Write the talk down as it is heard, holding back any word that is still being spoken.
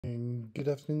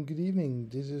Good afternoon, good evening.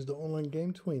 This is the Online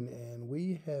Game Twin, and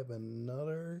we have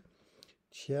another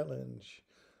challenge.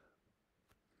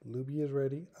 Luby is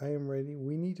ready. I am ready.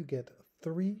 We need to get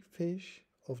 3 fish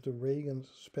of the Raegan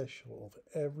special of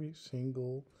every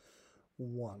single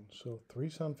one. So 3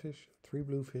 sunfish, 3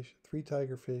 bluefish, 3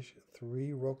 tigerfish,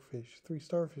 3 rockfish, 3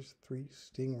 starfish, 3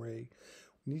 stingray.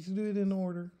 We need to do it in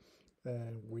order.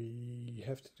 And we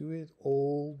have to do it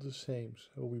all the same.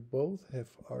 So we both have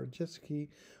our jet ski,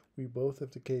 we both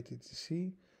have the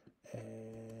KTTC,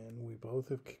 and we both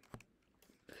have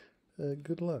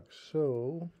good luck.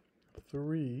 So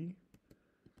 3,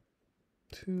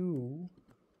 2,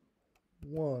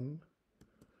 1,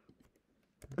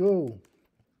 go.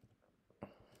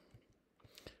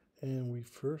 And we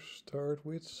first start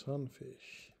with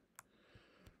sunfish.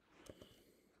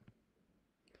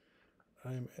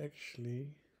 I'm actually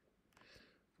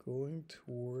going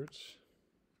towards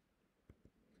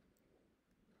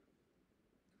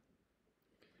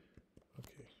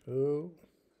so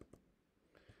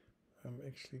I'm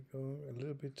actually going a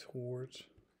little bit towards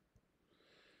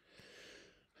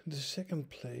the second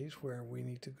place where we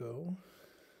need to go,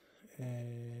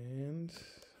 and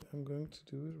I'm going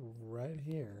to do it right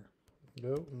here.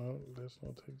 No, let's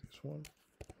not take this one.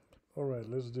 All right,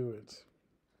 let's do it.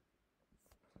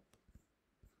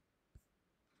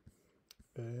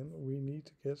 And we need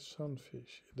to get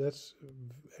sunfish. That's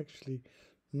actually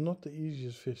not the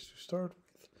easiest fish to start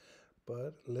with,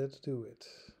 but let's do it.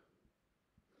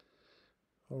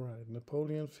 All right,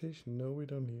 Napoleon fish. No, we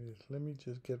don't need it. Let me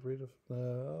just get rid of.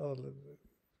 The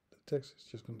text is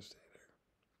just going to stay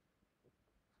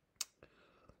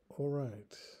there. All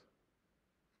right.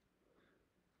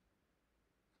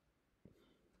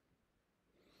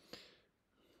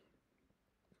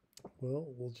 Well,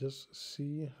 we'll just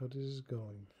see how this is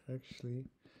going. Actually,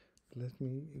 let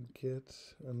me get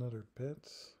another pet.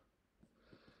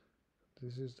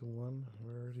 This is the one.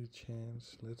 Rarity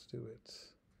chance. Let's do it.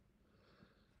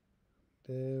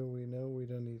 There we know we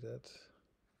don't need that.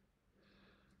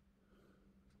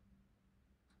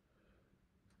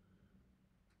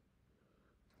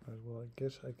 Right, well, I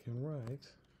guess I can write.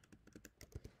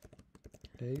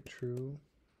 Hey, true.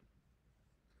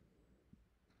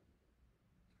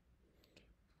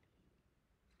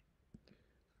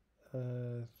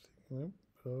 Nope.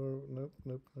 Oh, nope.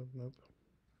 Nope.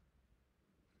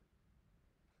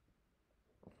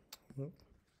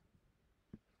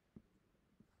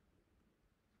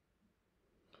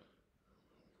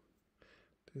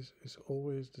 This is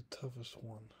always the toughest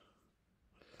one.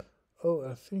 Oh,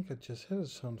 I think I just had a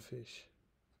sunfish.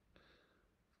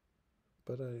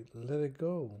 But I let it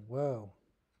go. Wow.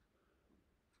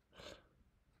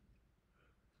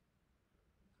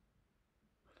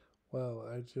 Wow,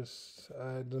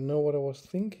 I don't know what I was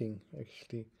thinking,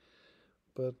 actually.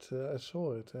 But I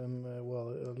saw it, and well,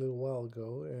 a little while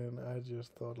ago, and I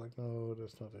just thought, like, no,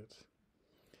 that's not it.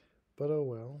 But oh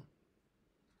well.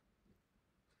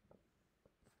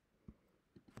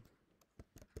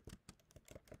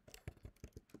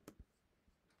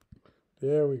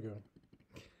 There we go.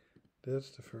 That's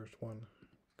the first one.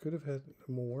 Could have had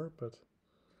more, but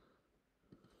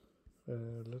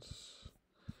let's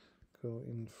go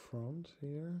in front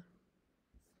here.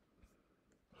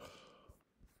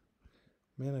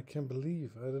 Man, I can't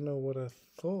believe. I don't know what I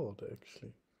thought,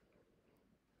 actually.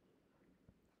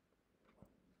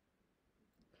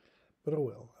 But oh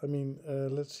well. I mean,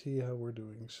 let's see how we're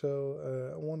doing.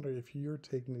 So I wonder if you're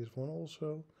taking this one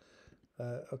also.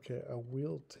 Okay, I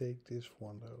will take this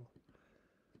one though,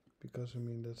 because I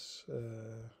mean that's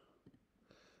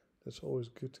always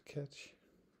good to catch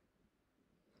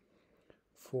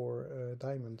for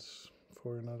diamonds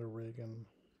for another Raegan.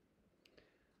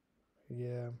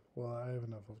 Yeah, well, I have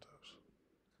enough of those.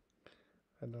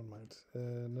 I don't mind.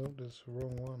 No, that's the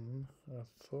wrong one. I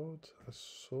thought I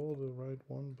saw the right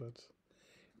one, but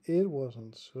it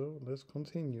wasn't. So let's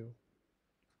continue.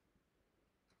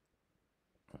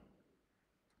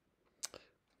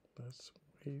 Let's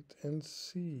wait and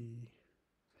see.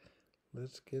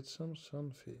 Let's get some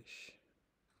sunfish.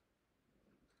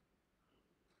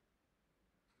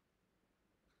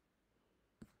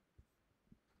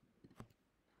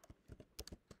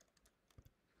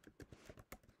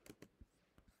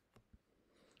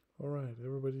 All right,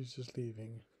 everybody's just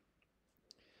leaving.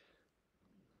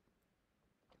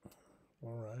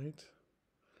 All right,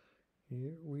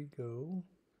 here we go.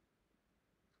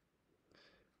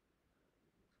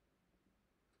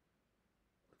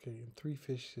 Okay, and 3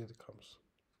 fish, here it comes.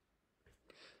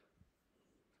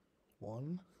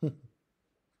 1, 2.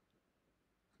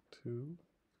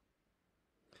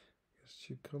 Guess it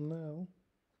should come now.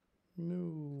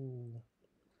 No.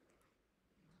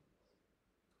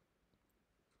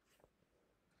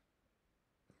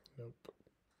 Nope.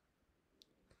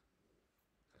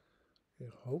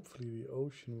 Yeah, hopefully the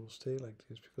ocean will stay like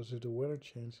this, because if the weather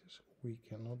changes, we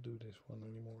cannot do this one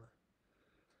anymore.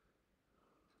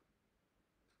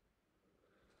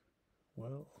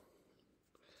 Well,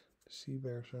 the sea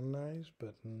bears are nice,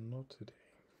 but not today.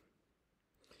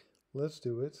 Let's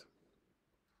do it.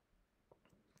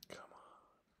 Come on.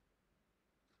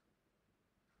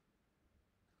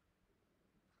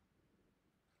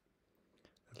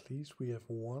 At least we have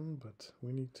one, but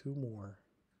we need two more.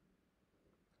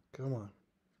 Come on.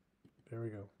 There we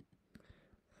go.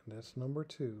 And that's number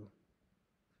 2.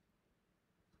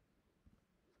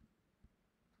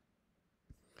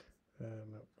 No.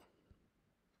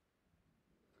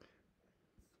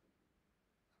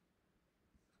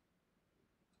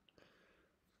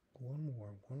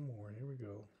 One more. Here we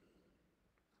go.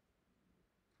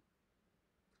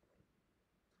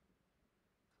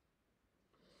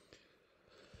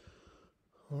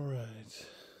 Alright,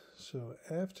 so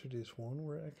after this one,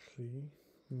 we actually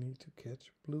need to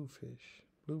catch bluefish.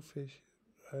 Bluefish,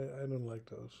 I don't like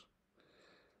those.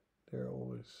 They're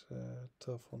always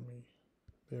tough on me.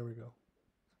 There we go.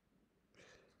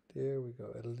 There we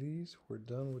go. At least we're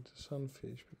done with the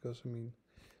sunfish, because I mean,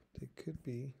 they could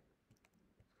be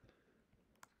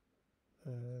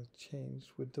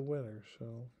changed with the weather,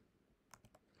 so.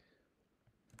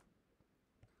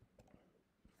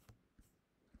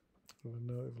 I don't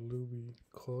know if Luby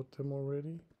caught them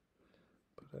already,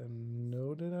 but I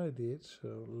know that I did,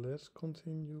 so let's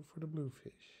continue for the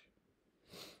bluefish.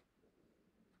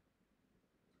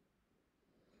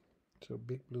 So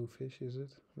big bluefish, is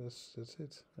it? That's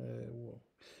it. Well,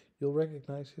 you'll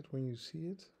recognize it when you see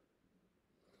it,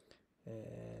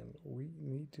 and we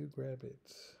need to grab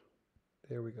it.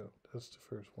 There we go. That's the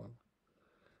first one.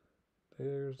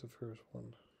 There's the first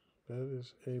one. That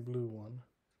is a blue one.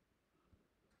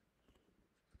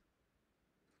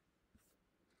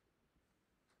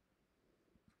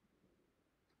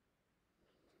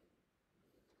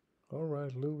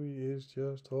 Alright, Louis is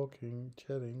just talking,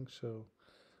 chatting, so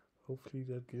hopefully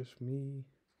that gives me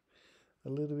a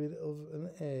little bit of an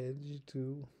edge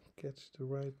to catch the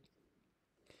right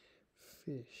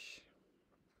fish.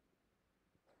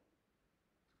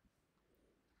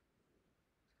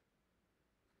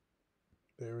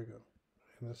 There we go.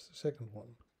 And that's the second one.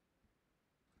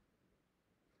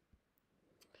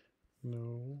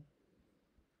 No.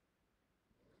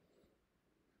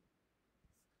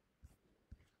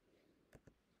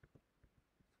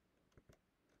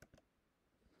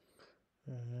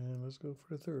 And let's go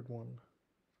for the third one.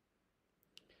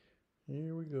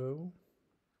 Here we go.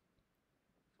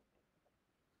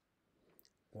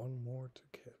 One more to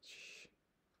catch.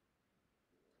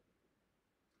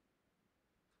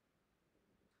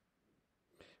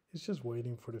 It's just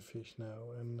waiting for the fish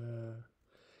now, and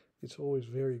it's always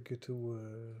very good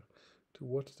to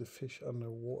watch the fish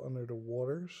under the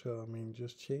water. So I mean,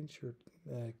 just change your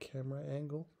camera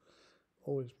angle.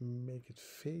 Always make it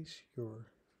face your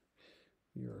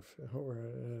or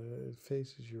it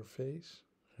faces your face,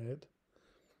 head,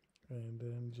 and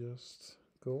then just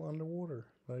go underwater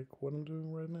like what I'm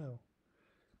doing right now.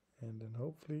 And then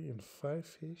hopefully in 5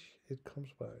 fish it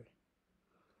comes by.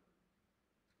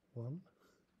 1,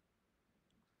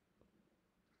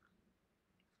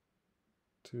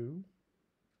 2,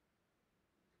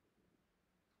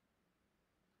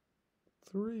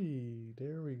 3.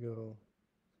 There we go.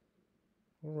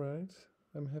 All right,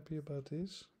 I'm happy about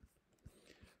this.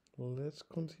 Let's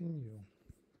continue.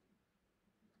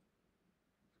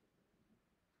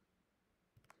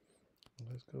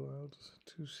 Let's go out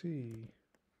to sea.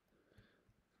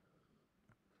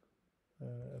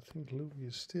 I think Luby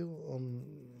is still on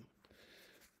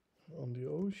the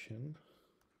ocean.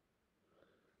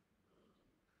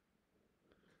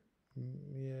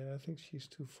 Yeah, I think she's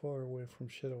too far away from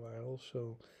Shadow Isle,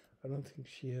 so I don't think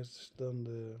she has done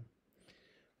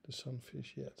the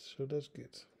sunfish yet, so that's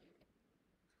good.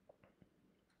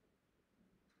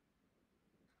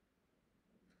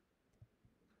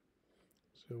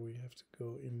 So we have to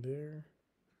go in there.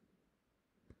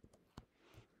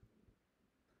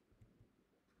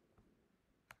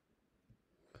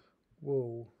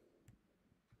 Whoa.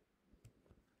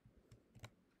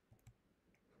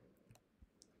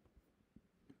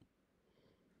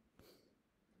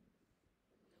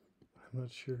 I'm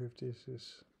not sure if this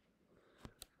is...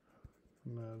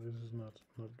 No, this is not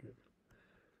good.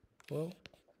 Well...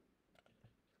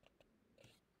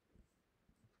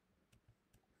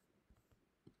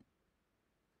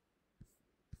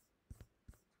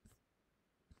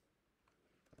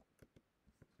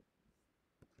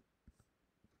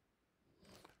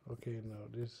 Okay, no,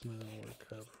 this is not gonna work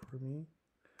out for me.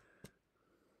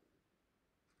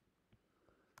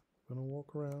 gonna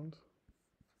walk around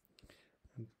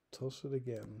and toss it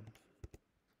again.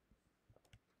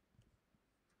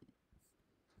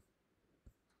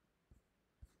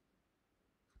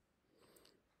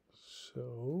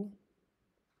 So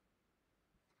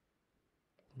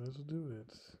let's do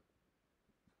it.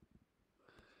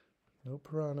 No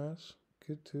piranhas.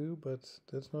 Good too, but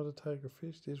that's not a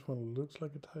tigerfish. This one looks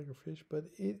like a tigerfish, but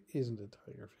it isn't a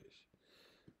tigerfish.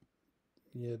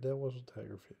 Yeah, that was a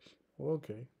tigerfish.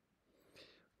 Okay.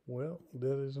 Well,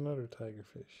 that is another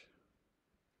tigerfish.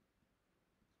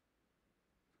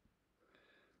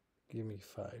 Give me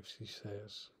 5, she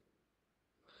says.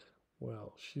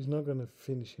 Well, she's not gonna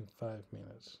finish in 5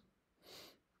 minutes.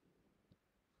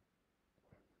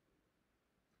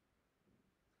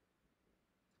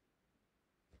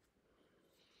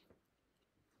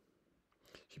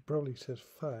 She probably says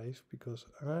 5 because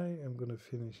I am gonna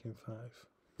finish in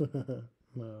 5.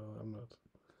 No, I'm not.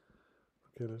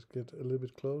 Okay, let's get a little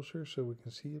bit closer so we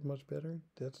can see it much better.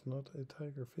 That's not a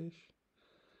tigerfish.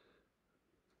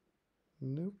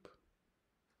 Nope.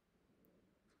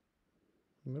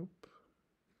 Nope.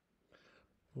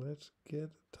 Let's get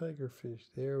a tigerfish.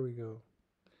 There we go.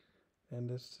 And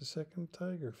that's the second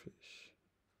tigerfish.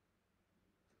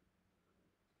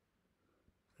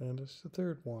 And that's the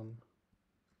third one.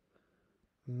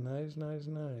 Nice, nice,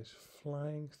 nice.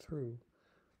 Flying through.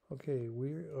 Okay,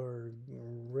 we are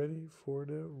ready for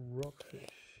the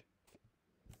rockfish.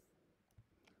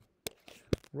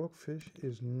 Rockfish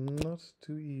is not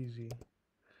too easy.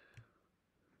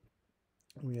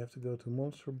 We have to go to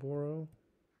Monster Burrow.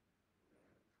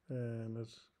 And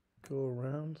let's go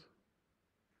around.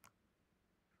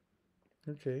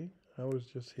 Okay, I was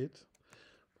just hit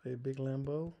by a big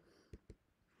Lambo.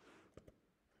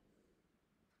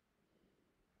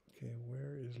 Okay,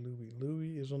 where is Louie?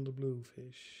 Louie is on the blue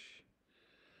fish.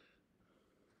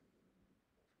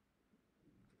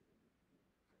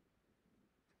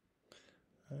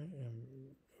 I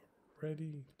am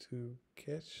ready to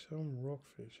catch some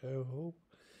rockfish. I hope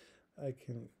I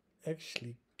can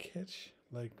actually catch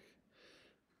like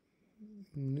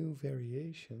new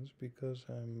variations because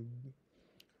I'm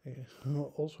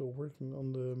also working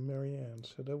on the Marianne,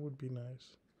 so that would be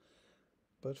nice.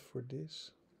 But for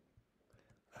this,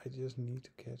 I just need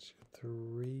to catch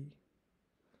 3.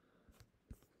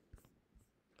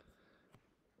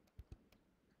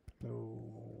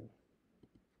 No.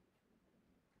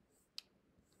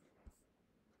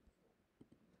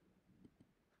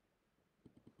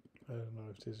 I don't know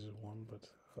if this is one, but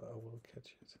I will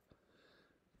catch it.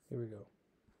 Here we go.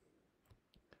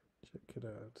 Check it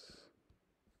out.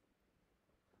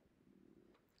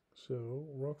 So,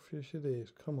 rockfish it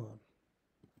is. Come on.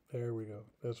 There we go.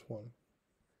 That's one.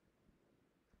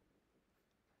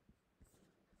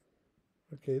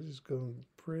 Okay, this is going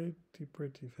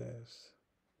pretty fast.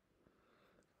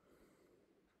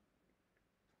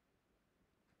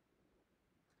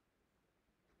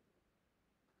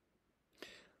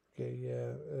 Okay,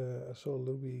 yeah, I saw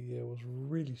Louie was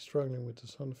really struggling with the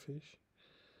sunfish.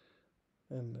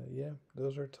 And yeah,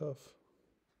 those are tough.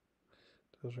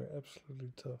 Those are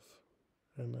absolutely tough.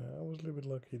 And I was a little bit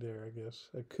lucky there, I guess.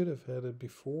 I could have had it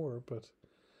before, but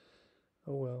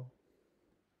oh well.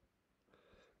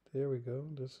 There we go.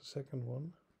 That's the second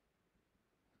one.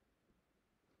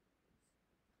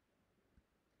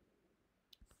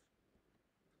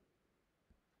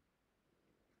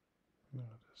 No,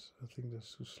 I think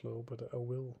that's too slow, but I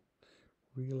will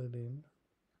reel it in.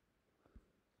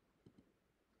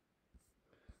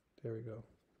 There we go.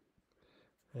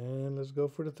 And let's go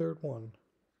for the third one.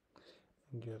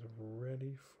 And get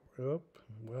ready for... Oh,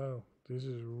 wow. This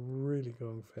is really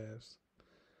going fast.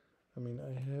 I mean,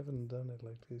 I haven't done it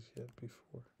like this yet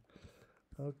before.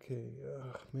 Okay,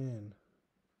 man.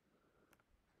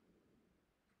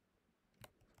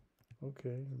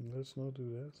 Okay, let's not do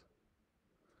that.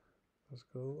 Let's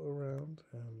go around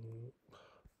and...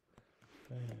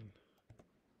 Man.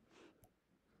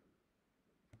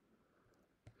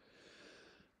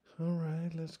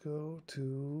 Alright, let's go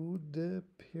to the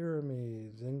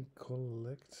pyramid and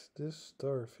collect the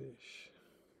starfish.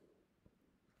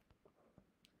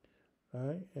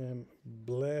 I am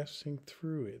blasting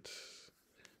through it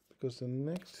because the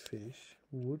next fish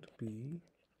would be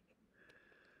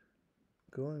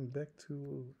going back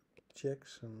to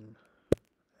Jackson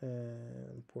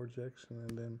and Port Jackson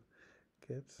and then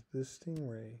get the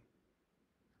stingray.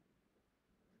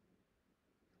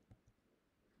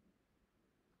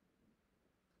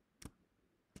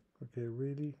 Okay,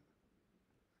 really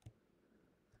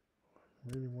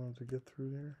wanted to get through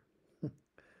there.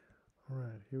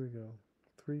 Alright, here we go.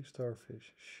 3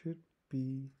 starfish should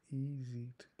be easy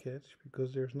to catch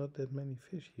because there's not that many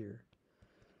fish here.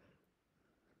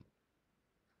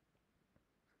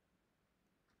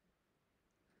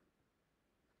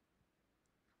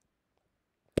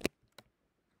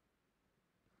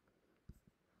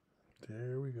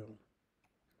 There we go.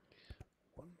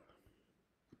 One.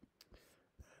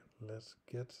 Let's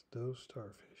get those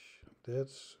starfish.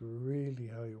 That's really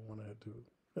how you want to do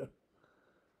it.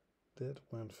 That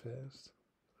went fast.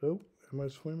 Oh, am I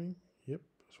swimming? Yep,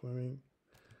 swimming.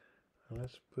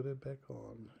 Let's put it back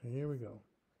on. Here we go.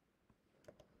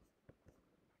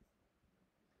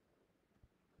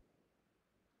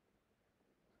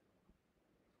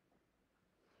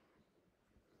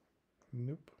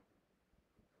 Nope.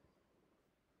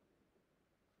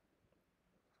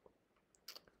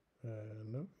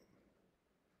 Nope.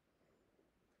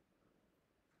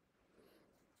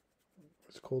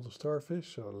 It's called a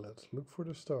starfish, so let's look for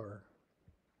the star.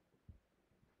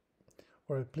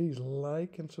 Alright, please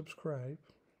like and subscribe.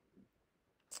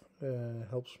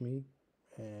 Helps me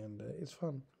and it's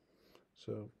fun.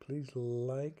 So please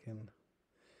like and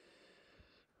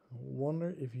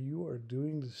wonder if you are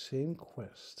doing the same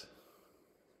quest.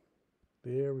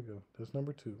 There we go. That's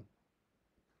number 2.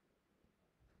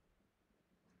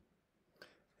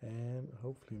 And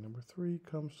hopefully number 3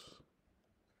 comes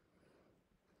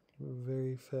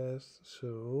very fast,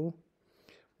 so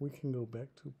we can go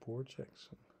back to Port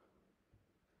Jackson.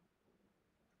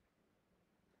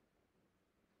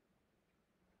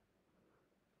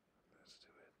 Let's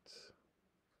do it.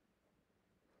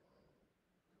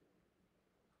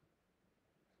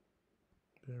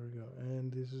 There we go.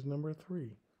 And this is number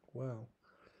 3. Wow.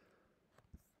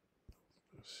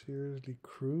 Seriously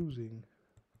cruising.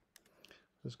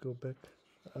 Let's go back.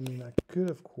 I mean, I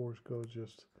could of course go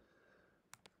just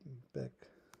back.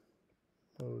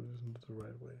 Oh, this isn't the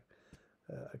right way.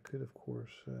 I could of course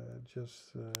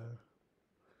just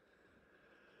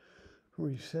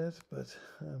reset, but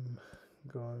I'm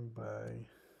going by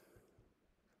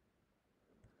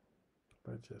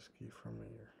jet ski from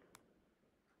here.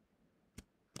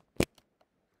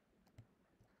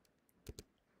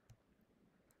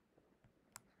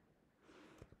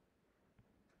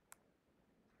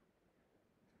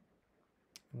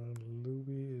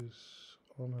 Luby is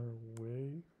on her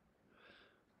way.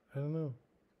 I don't know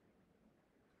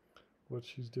what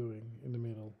she's doing in the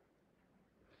middle.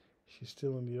 She's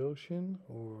still in the ocean,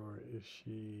 or is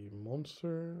she a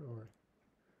monster, or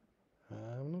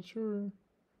I'm not sure.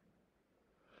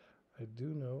 I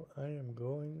do know I am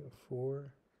going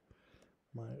for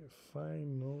my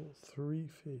final 3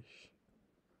 fish.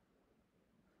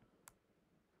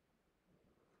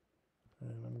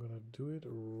 And I'm gonna do it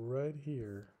right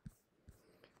here.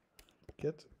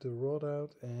 Get the rod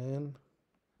out and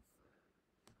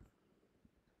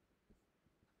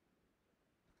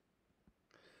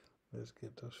let's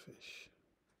get those fish.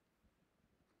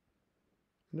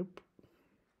 Nope.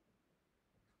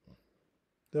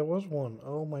 There was one.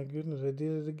 Oh my goodness, I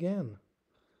did it again.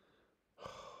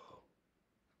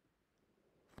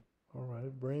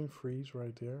 Alright, brain freeze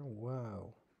right there.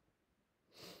 Wow.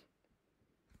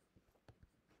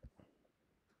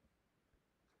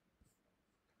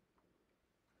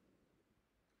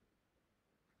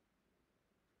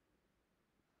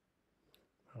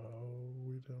 Oh,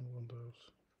 we don't want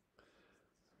those.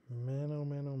 Man, oh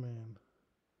man, oh man.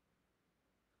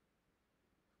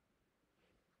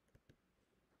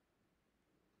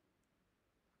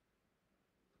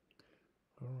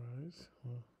 Alright,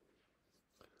 well,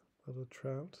 little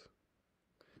trout.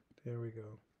 There we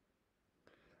go.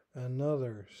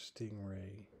 Another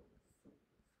stingray.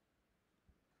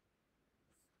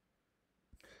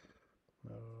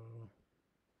 Oh.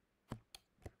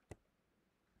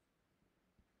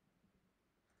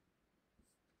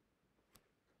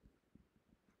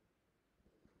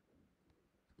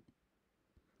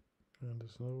 And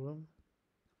there's another one.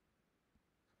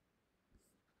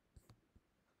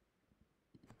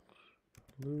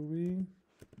 Louis.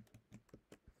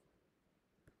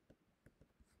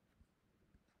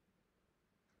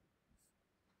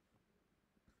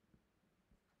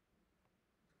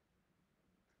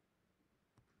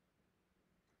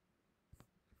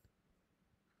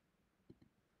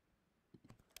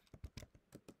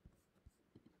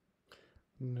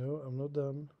 No, I'm not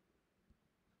done.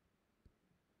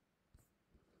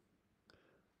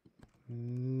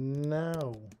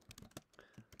 Now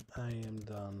I am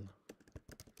done.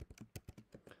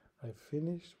 I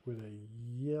finished with a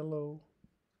yellow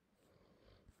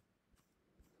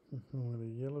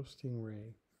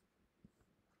stingray.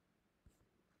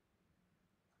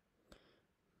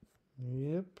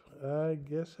 Yep, I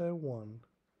guess I won.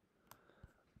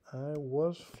 I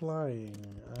was flying.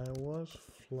 I was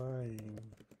flying.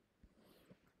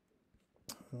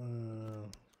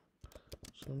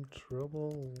 Some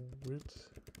trouble with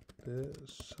the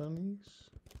sunnies.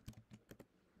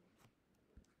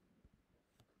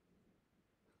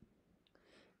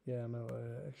 Yeah, no.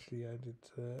 Actually, I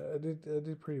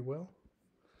did pretty well.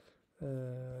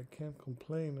 I can't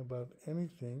complain about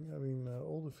anything. I mean,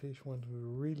 all the fish went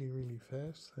really, really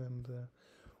fast, and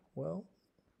well,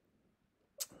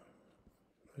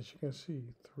 as you can see,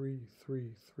 three,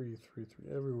 three, three, three,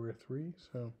 three, everywhere three.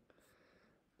 So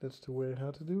that's the way how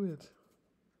to do it.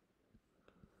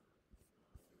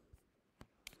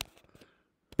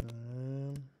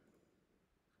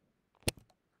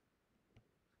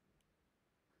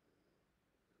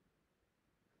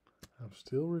 I'm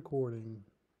still recording.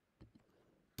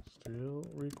 Still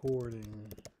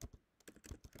recording.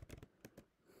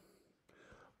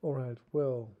 Alright,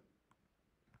 well,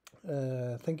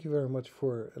 thank you very much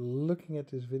for looking at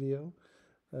this video.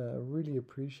 Really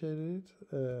appreciated it.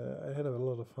 I had a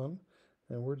lot of fun,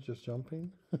 and we're just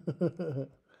jumping.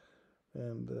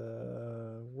 And,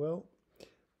 well,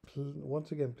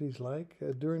 once again, please like.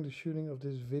 During the shooting of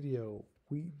this video,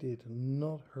 we did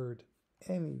not hurt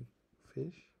any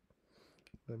fish.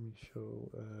 Let me show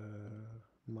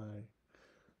my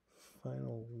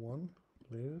final one,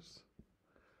 latest.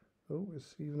 Oh,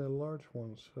 it's even a large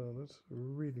one, so that's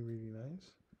really, really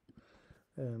nice.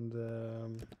 And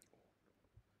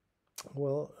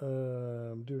well,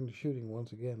 during the shooting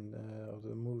once again of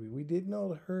the movie, we did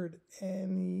not hurt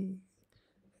any.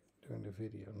 During the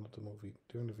video, not the movie.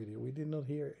 During the video, we did not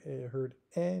hurt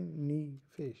any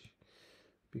fish,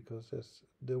 because that's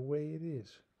the way it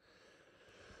is.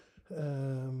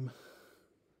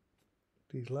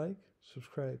 Please like,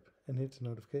 subscribe, and hit the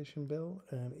notification bell.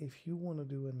 And if you want to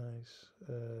do a nice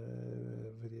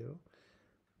video,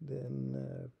 then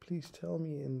please tell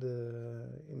me in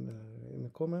the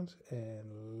comments,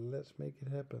 and let's make it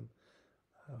happen.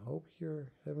 I hope you're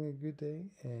having a good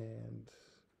day, and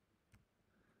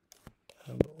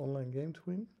I'm the online game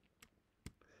twin,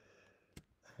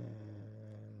 and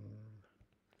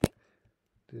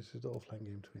this is the offline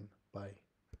game twin. Bye.